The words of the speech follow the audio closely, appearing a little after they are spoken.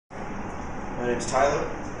My name's Tyler.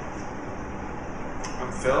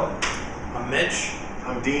 I'm Phil. I'm Mitch.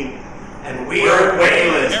 I'm Dean. And we're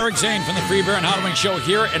Wayland. Eric Zane from the Free Beer and Hot Wing Show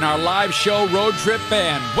here in our live show road trip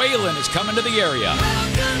band. Wayland is coming to the area.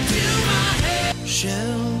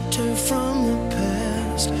 Shelter from the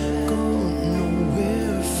past, going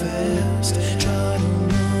nowhere fast. Try to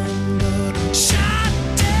run, but I'm shot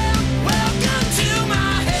down. Welcome to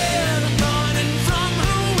my head, running from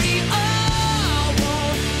who we are.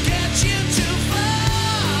 Won't get you too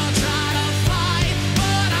far. Try to fight,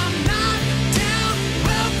 but I'm not down.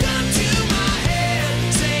 Welcome to my head.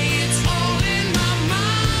 Say it's all in my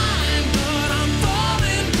mind, but I'm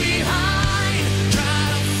falling behind. Try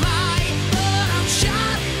to fly, but I'm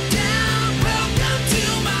shot down. Welcome to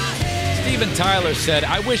my head. Steven Tyler said,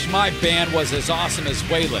 I wish my band was as awesome as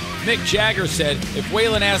Wayland. Mick Jagger said, if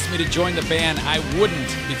Wayland asked me to join the band, I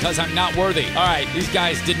wouldn't because I'm not worthy. All right, these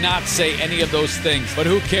guys did not say any of those things, but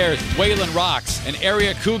who cares? Wayland rocks. And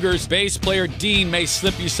Area Cougars bass player Dean may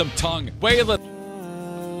slip you some tongue. Wayland.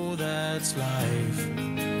 Oh, that's life.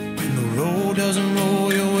 When the road doesn't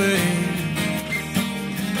roll your way.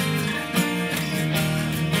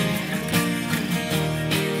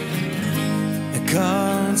 It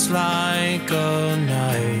cuts like a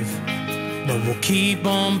knife, but we'll keep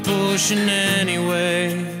on pushing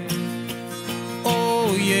anyway.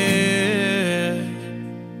 Oh yeah,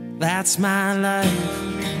 that's my life.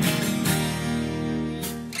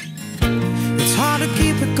 It's hard to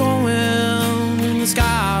keep it going in this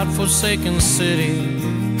God-forsaken city.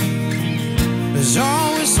 There's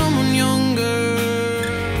always someone younger.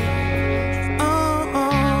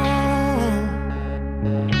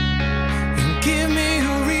 And give me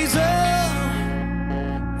a reason,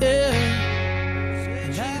 yeah.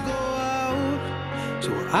 And she go out,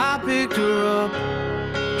 so I picked her up.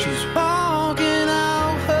 She's walking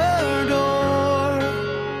out her door.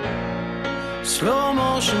 Slow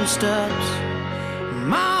motion steps.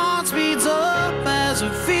 My heart speeds up as her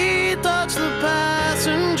feet touch the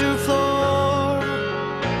passenger floor.